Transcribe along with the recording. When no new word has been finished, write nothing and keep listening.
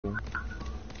what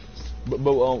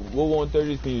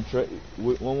 130s can you trade?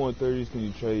 What 130s can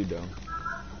you trade though?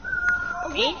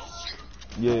 Me?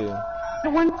 Yeah.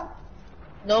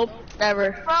 Nope,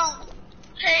 never.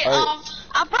 Hey,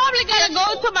 I'm probably gonna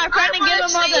go to my friend and give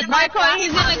him all the micro and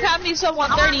he's gonna cop me some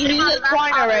 130. He's at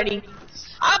point already.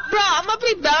 Bro, I'm gonna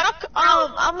be back.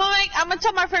 I'm gonna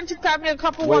tell my friend to grab me a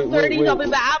couple 130s. I'll be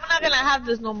back. I'm not gonna have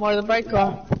this no more. The break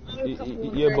car.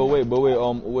 Yeah, but wait.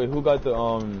 Who got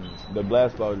the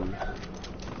blast powder?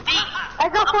 I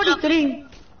got 43.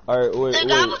 All right, wait. I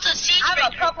have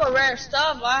a couple rare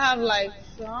stuff. I have like,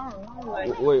 I don't know,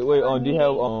 like. Wait. Do you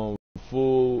have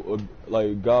full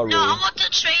like god roll? No, I want to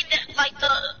trade like the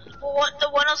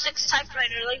 106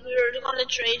 typewriter. Like we were gonna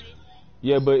trade.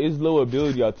 Yeah, but it's low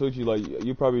ability. I told you, like,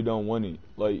 you probably don't want it.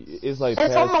 Like, it's like.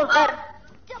 It's almost there.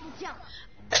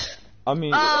 I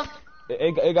mean,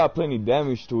 it got plenty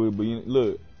damage to it, but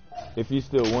look, if you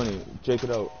still want it, check it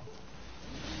out.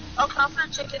 Okay, I'm gonna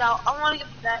check it out. I wanna get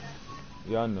that.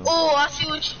 Yeah, I know. Oh, I see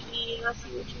what you mean.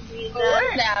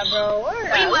 Where's that, bro? Where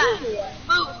you at?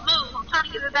 Move. I'm trying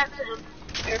to get it back to him.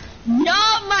 Here.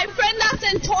 No, my friend that's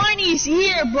in 20s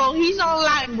here, bro. He's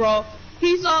online, bro.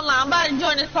 He's online. I'm about to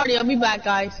join this party. I'll be back,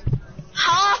 guys.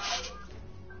 Huh?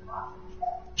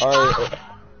 Alright.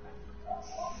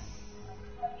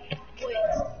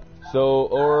 So,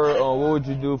 or what would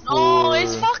you do for? Oh,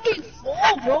 it's fucking full,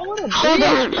 bro. What a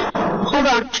bitch. Hold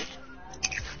on.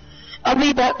 I'll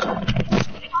be back.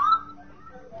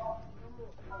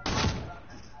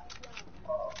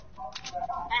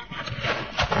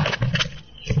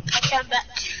 I'm back.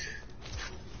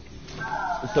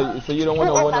 So you don't want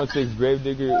a 106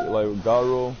 Gravedigger like god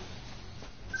roll?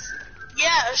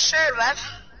 Yeah, sure, man.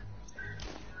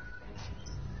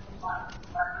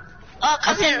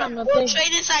 Come here. We'll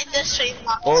trade inside this trade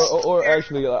box. Or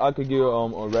actually, I could give a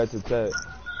Rat-a-tat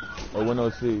or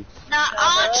 106. Nah,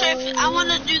 I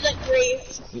wanna do the grave.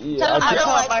 Yeah, I don't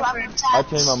like Rat-a-tats. I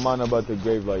changed my mind about the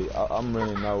grave. Like I'm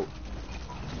running out.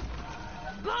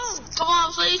 Come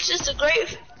on, please, just a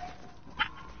grave.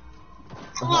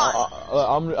 Come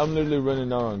on. I'm literally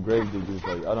running out on grave diggers.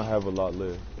 Like I don't have a lot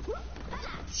left.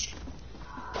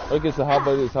 Okay, so how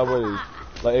about this?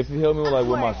 Like if you help me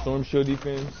with my storm shield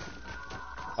defense,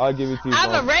 I'll give it to you. I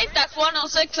have a rate that's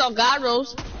 106 on God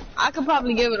rolls. I could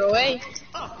probably give it away.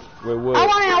 Wait, what? I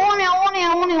want it.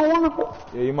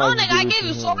 Yeah, you might. No, nigga, I gave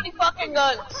you so many fucking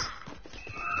guns.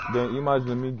 Then you might as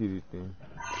well let me get it then.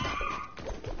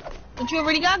 But you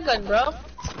already got gun, bro.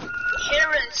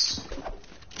 Here is.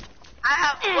 I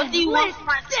have. What do you want for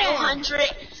my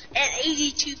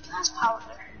 282 blast powder?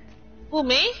 Who,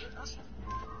 me?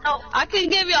 No. I can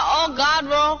give you all God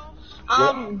roll.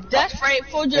 Death rate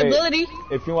for durability.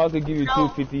 If you want, I could give you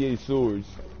 258 swords.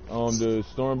 The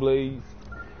storm blades.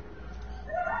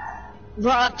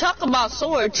 Bro, talk about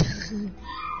swords.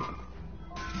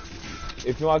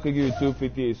 If you want, I could give you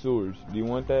 258 swords. Do you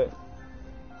want that?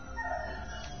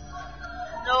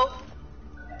 No.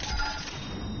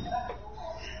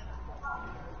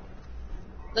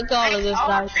 Look at all of this,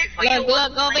 guys.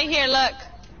 Look, over here, look.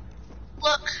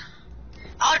 Look.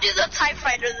 I'll do the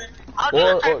typewriter then.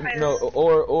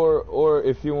 Or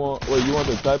if you want, you want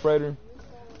the typewriter?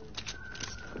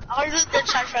 I'll do the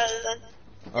typewriter then.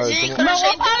 Alright, Bro,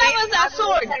 what power level is that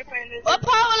sword? What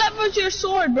power level is your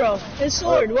sword, bro? His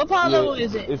sword. What power level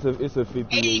is it? It's a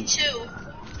 58. 82.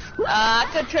 I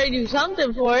could trade you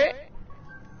something for it.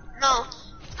 No,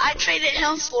 I traded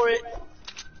him for it.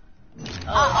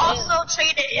 I also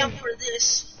traded him for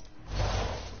this.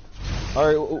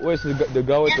 Alright, where's the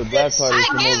guy with the blast powder? I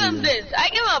gave him this. I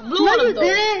gave him a blue one though.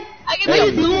 I gave him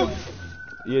a blue one.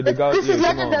 Yeah, the guy. This is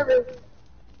legendary.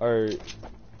 Alright.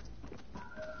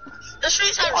 The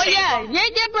streets have Oh yeah,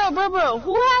 bro.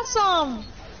 Who has some?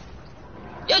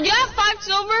 Yo, do you have 5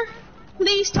 silver?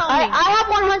 Please tell me. I have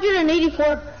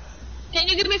 184. Can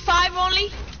you give me 5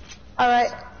 only?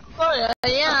 Alright. Oh yeah,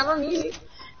 I don't need it.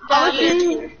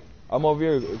 I'm over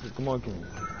here. Come on, Kim.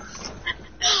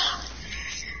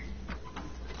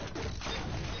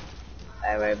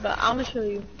 Alright, but I'm gonna show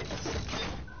you.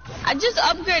 I just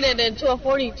upgraded it to a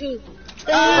 42.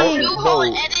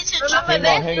 Remember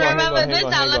this?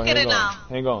 I'll look at it now.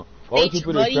 Hang on. Why would you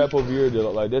put a trap over here?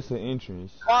 Like that's the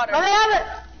entrance. Water. Let me have it.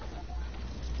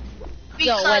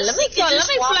 Yo, wait, let me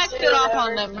flex it off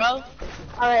on them, bro.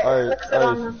 Alright.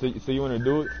 So you wanna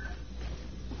do it?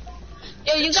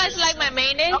 Yo, you guys like my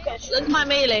melee? Okay, look at my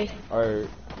melee. Alright.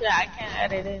 Yeah, I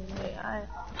can't edit it. Yeah.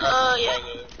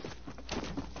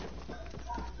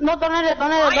 No, don't edit.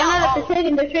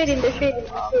 They're trading.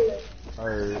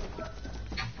 Alright.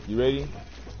 You ready?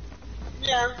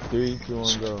 Yeah. 3, 2,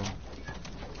 1, go.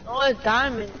 Oh, it's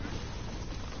diamond.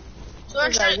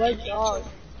 George, Like, what dog?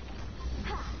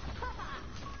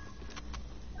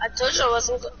 I told you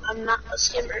I'm not a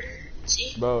skimmer.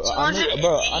 See? Bro, I did Right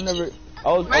want here.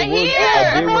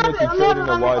 to trade in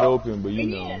the wide open, but you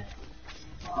know.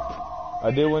 I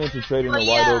did want to trade in the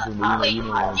wide open, but you know, you didn't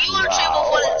want You want to trade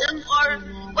with one of them, or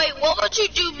wait, what would you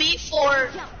do me for?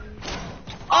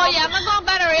 Oh yeah, I'm gonna go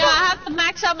better. Yeah, I have to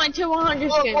max out my tier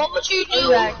 100 skin. What would you do?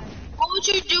 Exactly. What would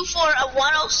you do for a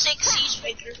 106 Siege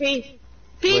Breaker?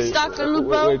 Peace, Dr.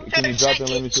 Lupo. Wait, can you drop it and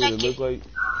let me see what it look like?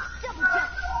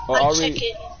 Oh, I already, check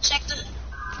it. Check the.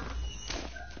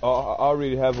 I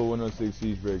already have a 106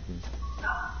 Siege Breaker.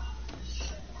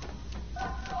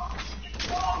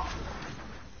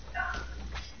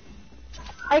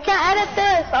 I can't edit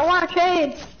this. I want to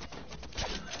trade.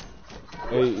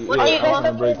 Hey, yeah, I'm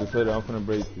gonna break this. Later, I'm gonna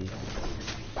break this.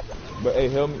 But hey,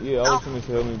 help me. Yeah, I was gonna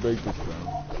say help me break this down.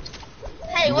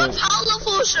 Hey, You what know- how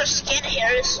level is your skin,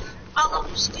 Harris? How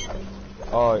level skin?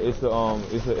 Oh, it's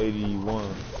a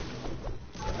 81.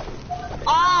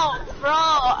 Oh, bro,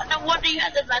 no wonder you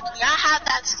had the lucky. I have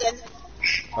that skin.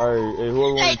 Alright, hey,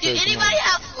 whoever Hey, wants do to trade, anybody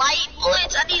have light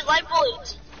bullets? I need light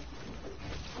bullets.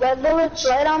 Red bullets,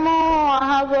 light ammo.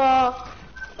 I have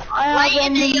Light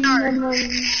and AR.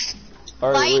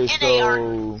 Alright, light wait, and AR.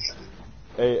 so,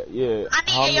 hey, yeah, I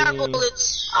how need AR many,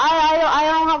 bullets. I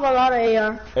don't have a lot of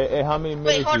AR. hey, how many Wait,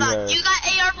 minutes hold you on. have? You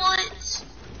got AR bullets?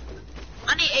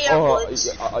 I need AR Oh, bullets.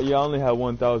 yeah, I only have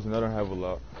 1,000. I don't have a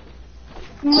lot.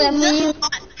 Yeah, me.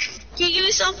 Can you give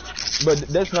me some? But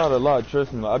that's not a lot,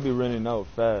 trust me. I be running out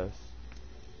fast.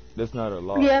 That's not a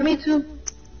lot. Yeah, me too.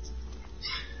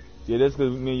 Yeah, that's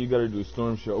because me and you gotta do a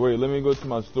storm shot. Wait, let me go to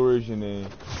my storage and then.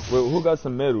 Wait, who got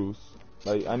some medals?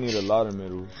 Like, I need a lot of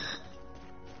medals.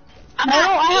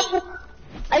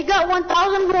 I got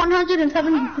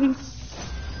 1,173.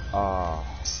 Ah.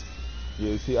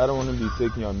 Yeah, see, I don't want to be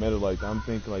taking your medal like that. I'm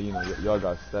thinking, like, you know, y'all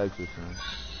got stacks or something.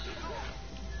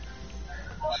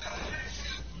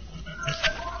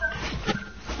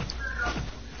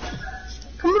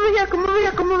 Come over here, come over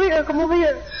here, come over here, come over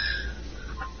here.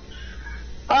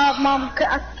 Mom,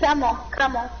 camo.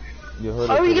 Yeah, hold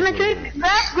Are up, we hold gonna up, trade? hold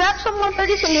Grab some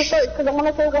 130 from your start, because I'm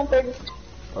gonna trade 130. up.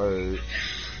 Alright.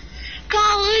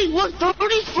 Golly, what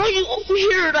 30's running over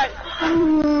here? Like,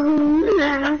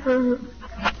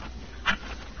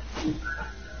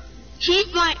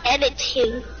 he's my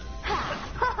editing.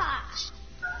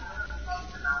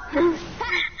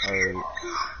 Alright.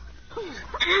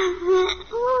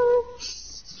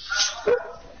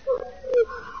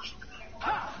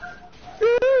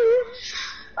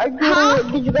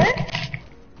 Did you bet?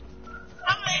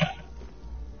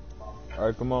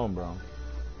 Alright, come on, bro.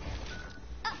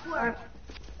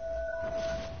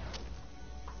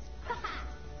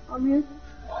 I'm here.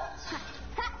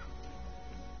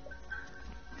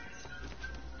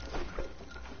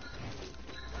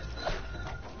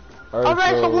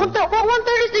 Alright, so what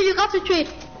 130 did you got to trade?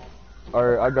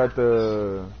 Alright, I got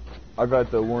the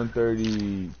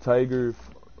 130 Tiger,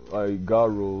 like,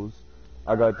 God rolls.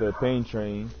 I got the Pain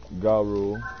Train, God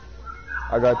roll.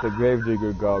 I got the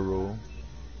Gravedigger, God roll.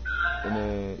 And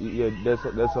then, yeah,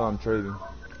 that's all I'm trading.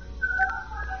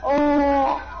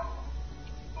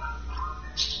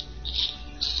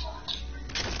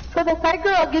 For the Tiger,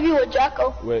 I'll give you a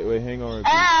Jacko. Wait, hang on.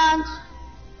 Repeat. And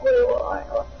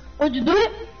would you do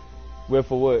it? Wait,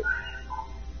 for what?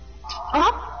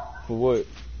 Huh? For what?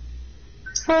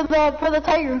 For the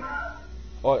Tiger.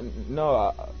 Oh,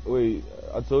 no, wait,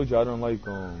 I told you I don't like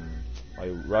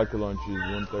rocket launchers,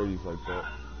 130s like that.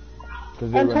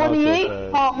 Cause they And run out 28?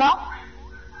 so fast. No?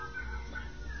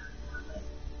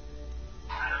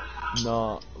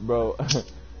 Nah, bro.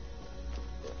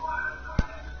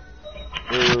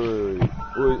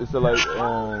 wait, so like,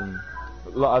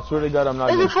 I swear to God, I'm not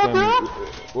Is gonna it for spam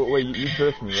real? you. Wait, you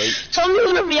trust me, right? Tell me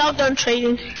whenever y'all done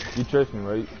trading. You trust me,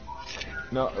 right?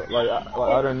 No,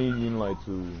 I don't need you, like,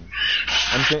 to.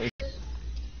 I'm saying,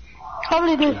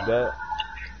 Probably do. is that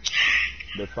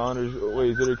the founders? Wait,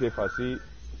 is it okay if I see it?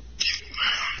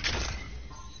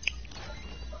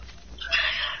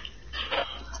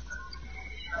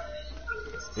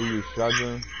 Is it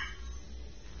shotgun?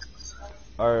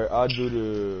 Alright, I'll do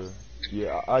the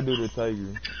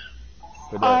Tiger.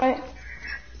 For that. Alright.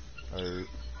 Alright.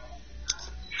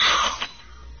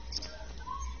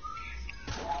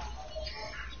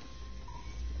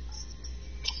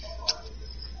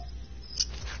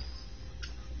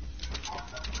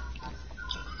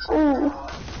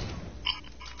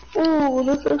 Ooh,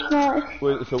 this is nice.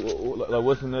 Wait, so like,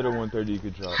 what's another 130 you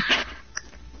could drop?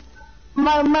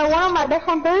 One of my best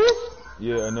 130s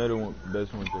Yeah, another one,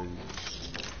 best 130.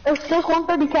 is this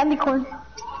 130 candy corn.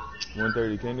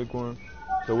 130 candy corn.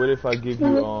 so what if I give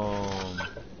you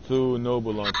 2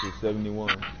 Noble launchers,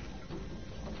 71?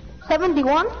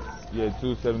 71? Yeah,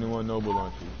 2 71 Noble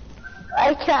launchers.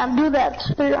 I can't do that,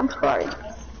 sir. I'm sorry.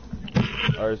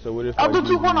 Alright, so what if I'll I do give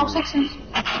two you... 106s.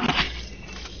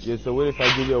 Yeah, so what if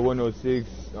I give you a 106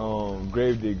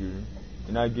 Gravedigger,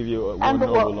 and I give you one And the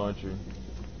Noble what? launcher?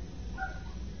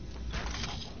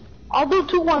 I'll do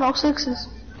two 106s.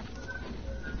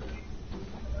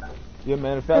 Yeah,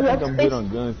 man, in fact, I think I'm good on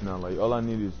guns now. Like, all I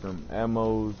need is some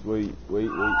ammos. Wait.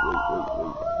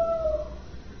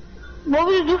 What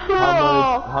would you do for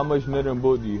How much metal and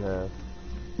bolt do you have?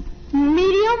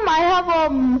 medium? I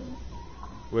have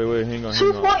Wait, hang on.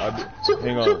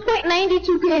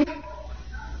 2.92k.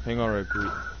 Hang on right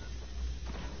quick.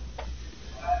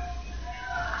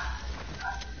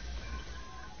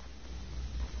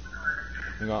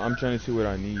 Hang on, I'm trying to see what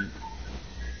I need.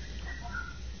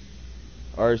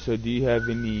 Alright, so do you have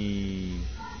any...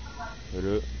 Hold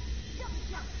up.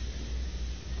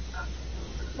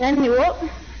 Any what?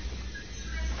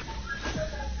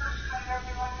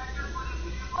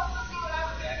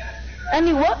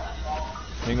 Any what?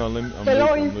 Hang on,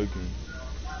 I'm looking.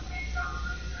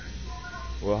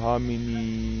 Well, how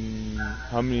many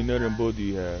nut and bolt do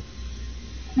you have?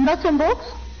 Nuts and bolts?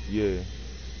 Yeah.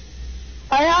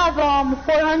 I have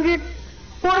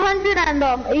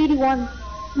 481.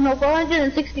 No,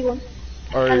 461.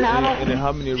 Alright, and then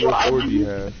how many rough ore do you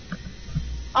have?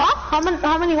 How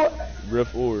many what?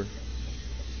 Rough ore.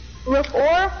 Rough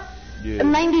ore? Yeah.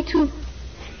 92.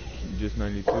 Just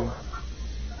 92?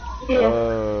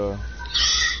 Yeah.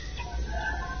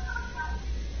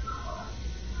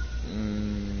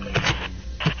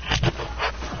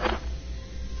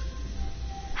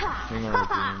 Hang on,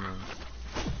 hang on.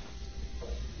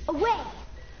 Away.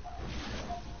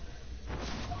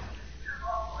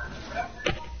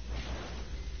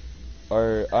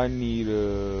 Alright, I need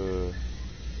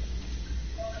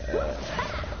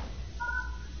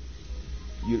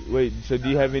wait, so do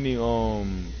you have any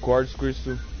quartz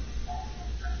crystal?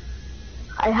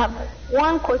 I have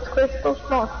 1 quartz crystal,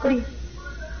 no, 3.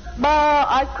 But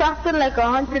I crafted like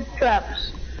 100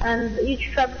 traps, and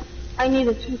each trap I need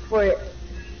a key for it.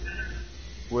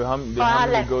 Wait, how many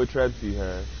gold traps do you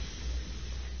have?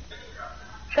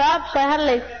 Traps, I had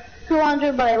like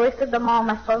 200, but I wasted them all on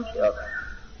my storm shield.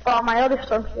 Or my other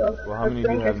storm shield. Well, how many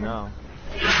do you have now?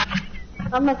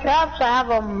 On the traps, I have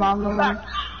one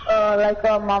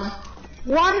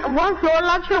floor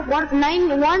launcher, one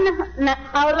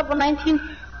power level 19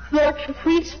 floor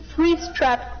freeze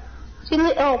trap,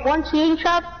 one ceiling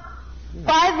trap,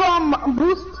 5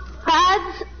 boost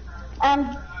pads,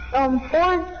 and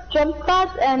 4 jump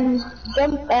pads and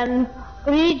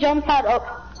 3 jump pad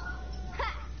up.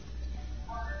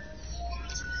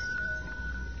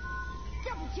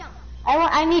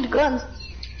 I need guns.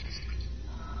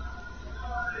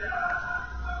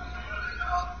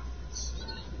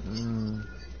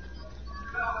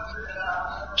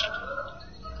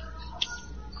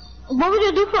 What would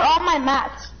you do for all my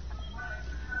mats?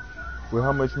 Well,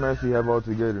 how much mats do you have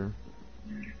altogether?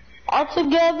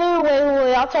 Altogether,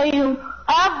 wait, I'll tell you.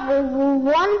 I have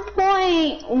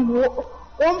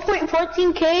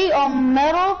 1.14k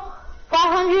metal,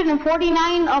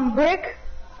 549 brick,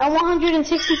 and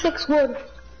 166 wood.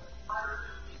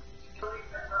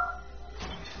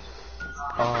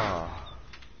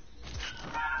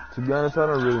 To be honest, I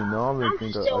don't really know. I don't even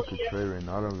think I could trade right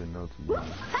now. I don't even know, to be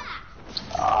honest.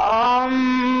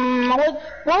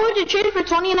 What would you trade for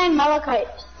 29 malachite?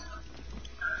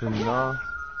 29?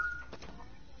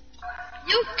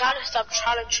 You gotta stop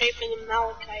trying to trade for the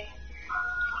malachite.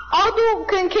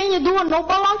 Can you do a noble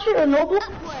launcher or noble?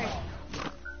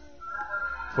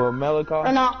 For Malachi?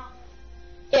 Or no?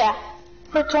 Yeah,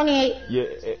 for 28. Yeah,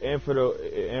 and for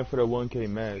the 1K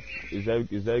max. Is that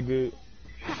good?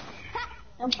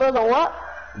 And for the what?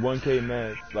 1K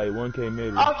max, like 1K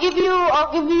middle. I'll give you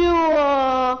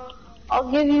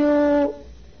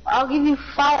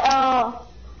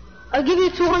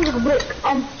 200 brick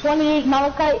and 28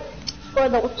 malachite for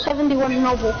the 71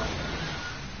 noble.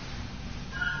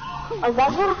 Is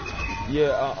that good?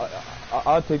 Yeah,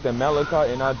 I'll take the malachite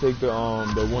and I'll take the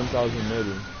 1,000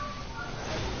 metal.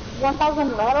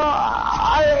 1,000 metal?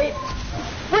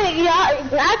 Wait, yeah,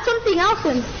 add something else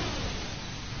in.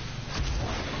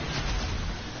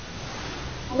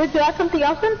 Would you add something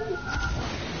else in?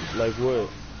 Like what?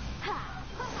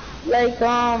 Like,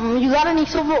 you got any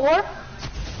silver ore?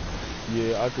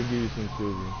 Yeah, I could give you some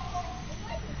silver.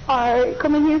 Alright,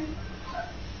 come in here.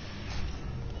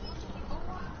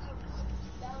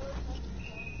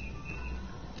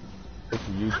 That's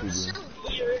a YouTuber.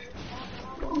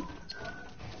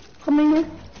 Come in here.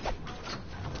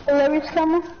 Larry's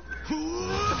camera.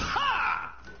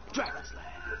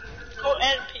 Go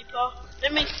in, people.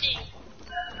 Let me see.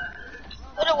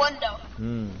 Go to window.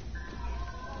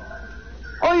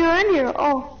 Oh, you're in here.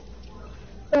 Oh.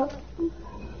 Yeah.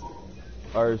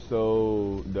 Alright,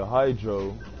 so the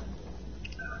hydro,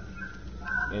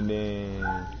 and then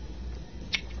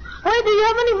Wait, do you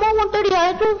have any more 130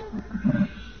 hydros?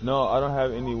 no, I don't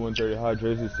have any 130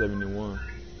 hydro. This is 71.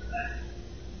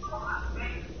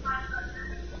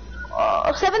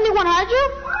 71 hydro?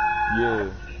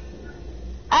 Yeah.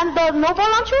 And the Nova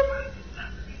launcher?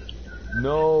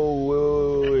 No,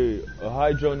 wait. A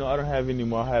hydro? No, I don't have any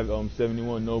more. I have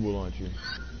 71 Noble launcher.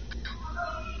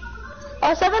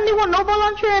 71 Nova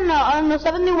launcher and the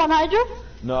 71 hydro?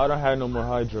 No, I don't have no more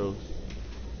hydros.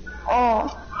 Oh.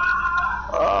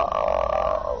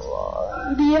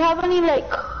 Do you have any like?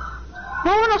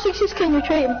 No 106s can you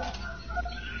trade?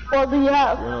 What do you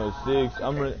have? 106.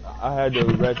 I had the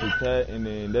ratchet tat, and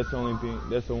then that's the only thing.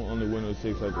 That's the only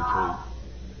 106 I could trade.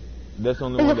 That's the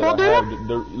only Is one it that full I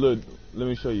have. Look, let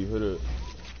me show you. Hold up.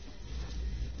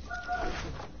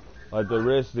 Like the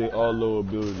rest, they all low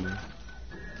ability.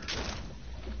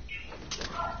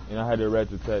 And I had the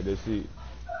ratchet tat. That's it.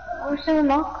 Where's the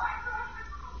knock?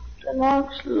 The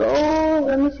knock's low.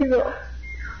 Let me see the.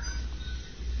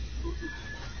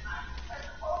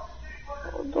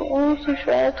 The 106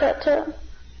 right tat.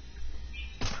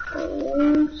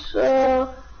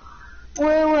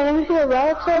 Wait, let me see the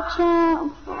rat tat.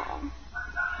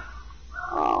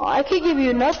 Oh, I can't give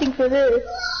you nothing for this.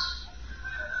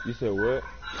 You said what?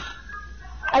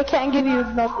 I can't give you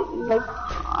nothing. Like,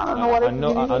 I don't know what I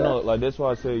know. Like that's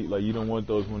why I say like you don't want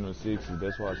those 106s.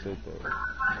 That's why I said that.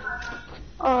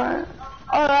 Alright,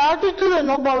 I'll just do the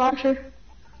Nova launcher.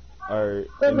 Alright,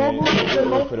 The and then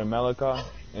Nova- for the Malachi,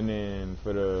 and then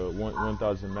for the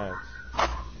 1000 max.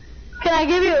 Can I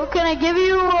give you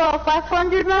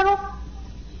 500 metal?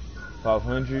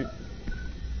 500?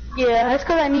 Yeah, that's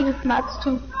because I need mats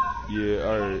too. Yeah,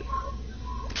 alright.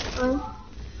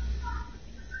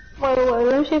 Wait,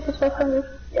 let me see if it's 500.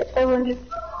 Yeah, it's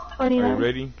 529. Are you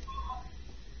ready?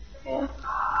 Yeah.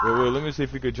 Wait, let me see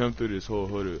if we could jump through this hole.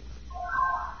 Hold up.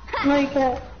 No, you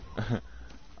can't.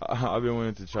 I've been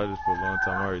wanting to try this for a long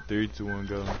time. Alright, 3, 2, 1,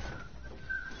 go.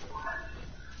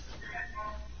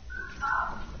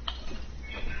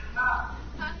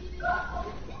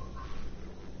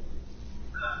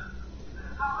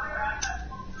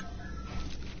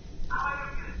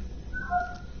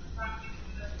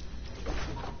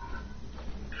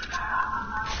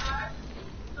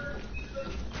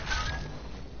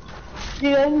 Do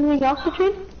you have anything else to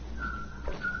trade?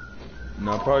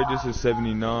 No, probably just a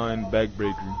 79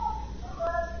 backbreaker.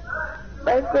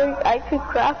 Backbreak, I could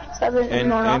craft 7. And,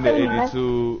 no, not and the 79.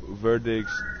 82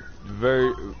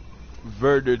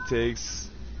 Vertex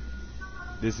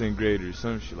Disintegrator,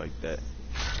 some shit like that.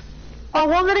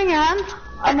 Oh, hold it in your hand.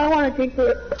 I might want to take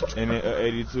it. And then a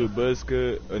 82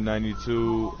 Buska, a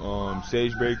 92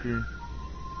 Sagebreaker.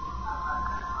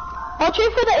 I'll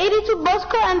trade for the 82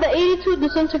 Buska and the 82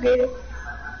 Disintegrator.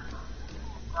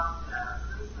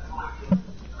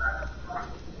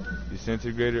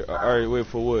 Disintegrator. Alright, wait,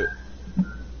 for what?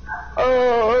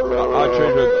 Oh. I'll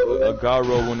trade her a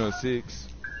Gyro 106.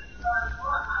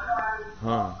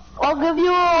 Huh. I'll give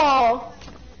you a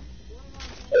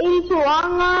 82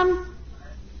 long gun.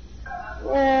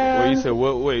 Wait, you said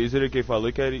what? Wait, is it okay if I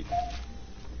look at it?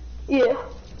 Yeah.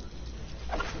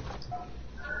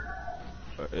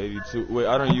 82. Wait,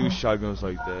 I don't use shotguns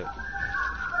like that.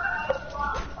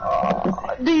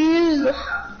 Do you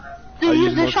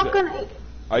use the shotgun?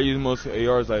 I use most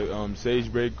ARs like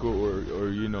Sagebreaker or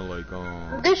you know like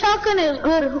The shotgun is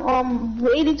good.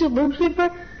 82 Broom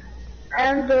Sweeper,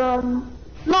 and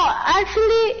no,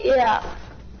 actually, yeah.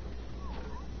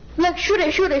 Like shoot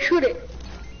it.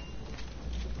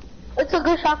 It's a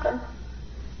good shotgun.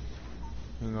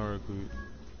 Hang on real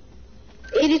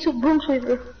quick. 82 Broom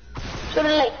Sweeper. Shoot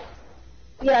it like,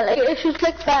 yeah, like it shoots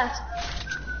like fast.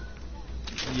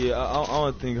 Yeah, I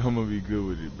don't think I'm gonna be good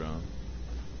with it, bro.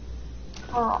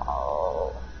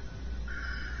 Oh.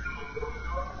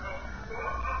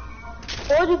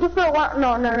 What would you do for one?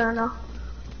 No.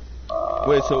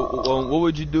 Wait, so what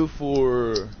would you do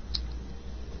for?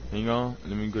 Hang on,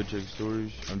 let me go check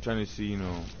storage. I'm trying to see, you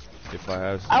know, if I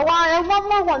have some. I want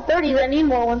more 130s. I need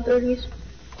more 130s.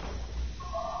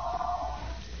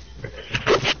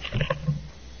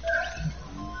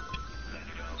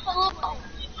 Hello.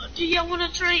 Do you want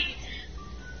to trade?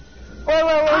 Wait,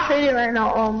 we're trading right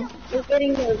now. We're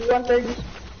getting the 130s.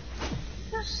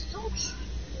 Yes, don't trade.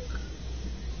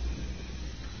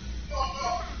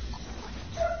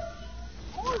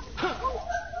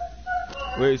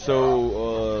 Wait,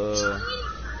 so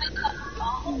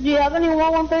Do you have any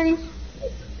 130s?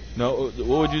 no,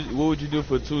 what would you do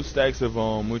for 2 stacks of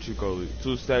what you call it?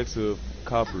 2 stacks of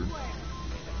copper.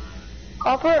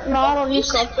 Copper? No, I don't You need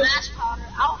said copper. glass powder.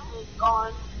 Outfit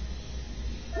gone.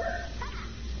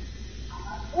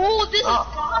 Oh, this is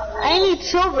gone. I need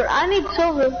silver. I need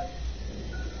silver.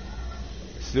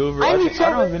 Silver? I I, need I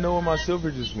silver. don't even know where my silver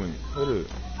just went. Hold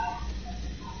up.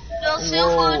 No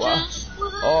silver Whoa, juice.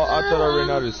 Oh, I thought I ran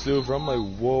out of silver. I'm like,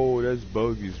 whoa, that's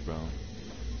bogus, bro.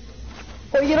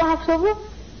 Oh, you don't have silver?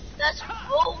 That's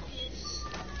bogus.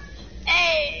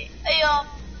 Hey,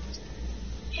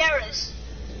 Harris.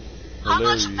 How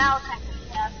much Hilarious. Malachi do you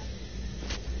have?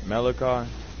 Malachi?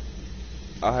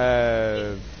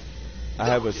 I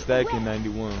have a stack in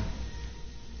 91.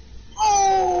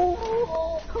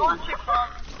 Oh,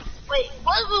 contraband. Wait,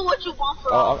 what you want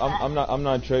for all of that? I'm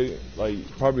not trading, like,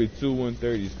 probably 2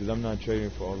 130s, because I'm not trading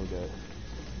for all of that.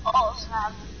 Oh,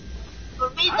 snap. For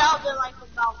me, that would be like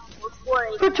about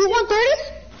 480. For 2 130s?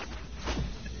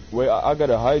 Wait, I got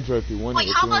a Hydra if you want Like,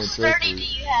 it. how much 30 do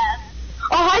you have?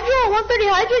 A Hydra? 130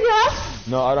 Hydra you have?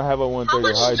 No, I don't have a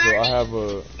 130 much Hydra. I 30? have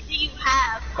a Do you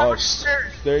have? How much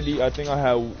 30? 30. I think I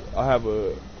have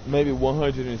a maybe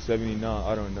 179.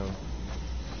 I don't know.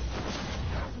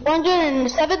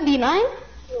 179?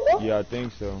 Yeah, I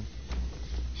think so.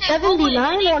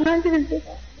 79? 150?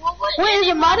 What would Wait, is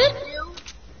it anybody modded?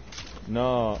 do?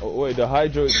 No, wait, the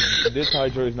Hydra. This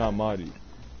Hydra is not modded.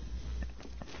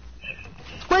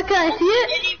 Wait, can I see it?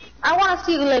 Any- I want to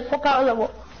see, like, what power level.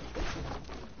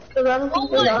 Cause I don't What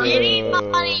think would there's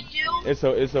anybody do? It's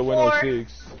a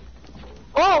 106.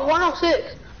 Oh,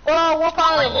 106. What power What would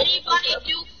level? anybody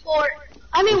do for?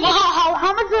 I mean,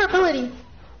 how much durability?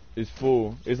 It's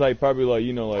full. It's like probably like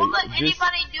you know What like would just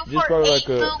anybody do just for probably 8 like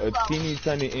a moonbows? teeny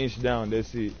tiny inch down.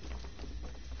 That's it.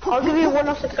 I'll give you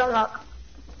 106 unlock.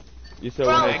 You said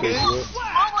Bro, 106 what?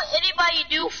 what would anybody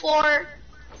do for?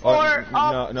 Oh, For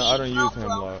no, I don't use Moonbow?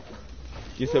 Hemlock.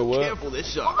 You said what? What would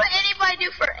anybody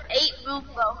do for 8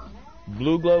 moonbow?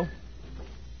 Blue glow?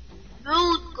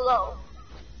 Moon glow.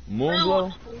 Moon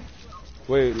glow?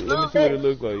 Wait, let me see what it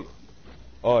look like.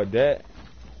 Oh, that?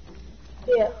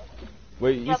 Yeah.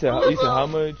 Wait, you Yeah, said blue you said how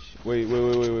glow. much? Wait.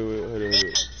 Hold on.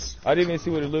 I didn't even see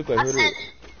what it looked like. I Hold said, up.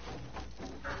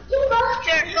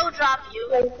 here, he'll drop you.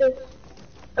 Like this.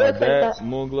 Oh, Looks like that that.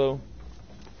 moon glow.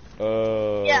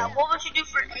 Yeah, what would you do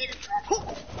for 8 of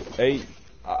that? 8.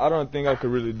 I don't think I could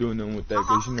really do nothing with that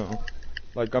because you know,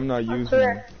 like I'm not using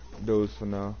correct. those for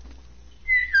now.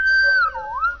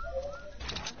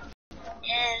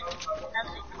 And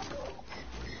nothing.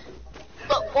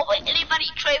 But what would anybody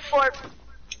trade for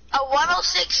a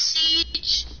 106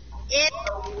 siege in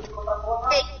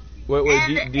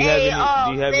Wait, do you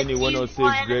have any 106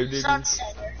 51 grave diggers?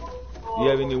 Sunsetter? Do you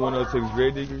have any 106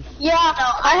 grave diggers? Yeah, No,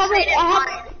 I have it. traded I have.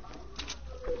 mine.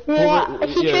 Yeah,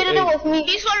 he yeah, traded hey. it with me.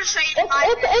 He's gonna trade It's mine. a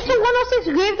 106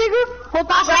 Gravedigger with the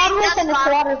goggles and the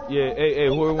water. Yeah, hey,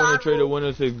 whoever want to trade a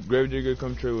 106 grave digger,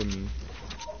 come trade with me.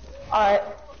 Alright.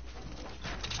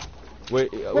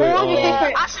 Wait, Well, I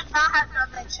yeah. should not have done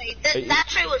that trade. Hey. That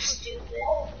trade was stupid.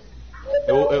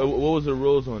 what was the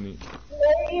rules on it?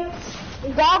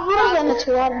 Goggles and it's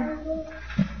water.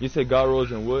 You said God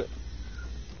rolls and what?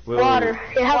 Wait, Water.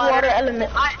 It has water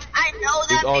element. I know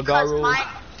that It's all because God rolls? mine.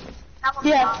 That was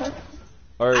Yeah. wrong.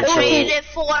 All I right, traded it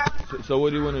for. so what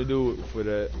do you want to do for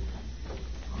that?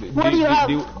 What do you have?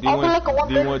 Do you I'll do like a want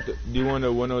do you want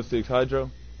a 106 hydro?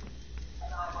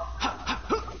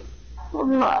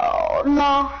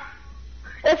 No.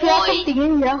 If you have Boy. something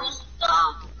in, yeah. I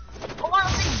want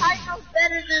to think Hydro's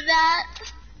better than that.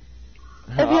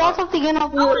 If you have something in, I'll I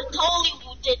do would it. have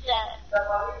totally did that.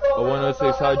 A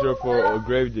 106 hydro for a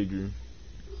grave digger.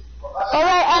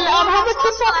 Alright, and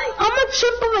how much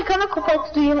simple mechanical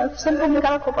parts do you have? Simple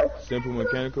mechanical parts. Simple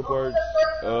mechanical parts.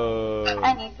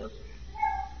 I need to.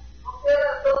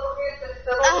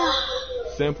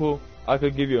 Simple. I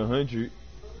could give you 100.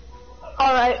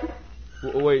 Alright.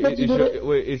 Wait, But you did it.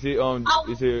 is it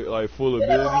like full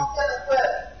ability?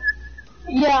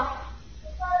 Yeah.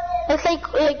 It's like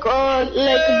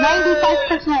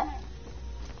 95%.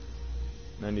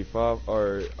 95.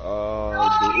 Or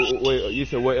wait, you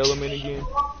said what element again?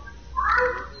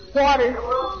 Water.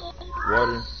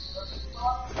 Water.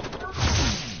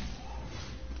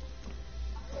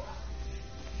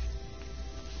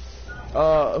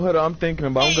 Hold on, I'm thinking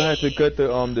about. I'm gonna have to cut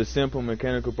the simple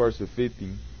mechanical parts to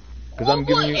 50, cause I'm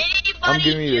giving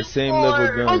you the same level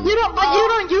But gun. you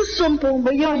don't use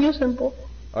simple.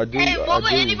 I do. Hey, I what would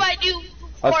do. anybody do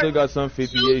for I still got some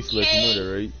 58s left. You know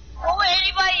that, right? What would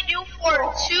anybody do for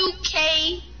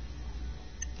 2K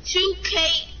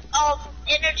of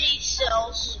energy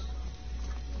cells.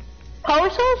 Power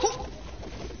cells?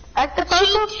 Active power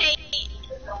cells?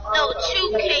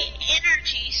 2K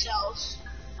energy cells.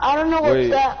 I don't know what's Wait.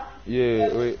 that.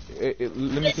 Yeah, wait.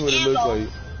 Let me see what it looks like.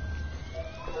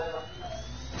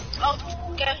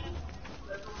 Oh, okay.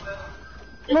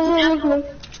 Look.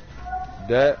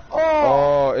 That? Oh.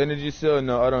 Oh, energy cell?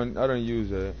 No, I don't use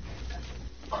that.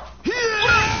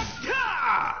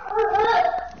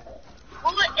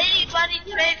 What would anybody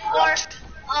trade for?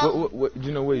 What?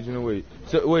 Wait.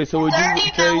 So would you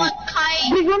 30 trade? Malachi,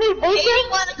 Do you need bacon?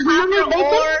 81 Do you need copper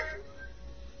bacon? ore.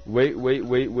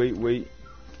 Wait.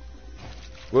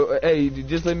 Well, hey,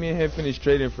 just let me and him finish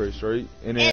trading first, right? And then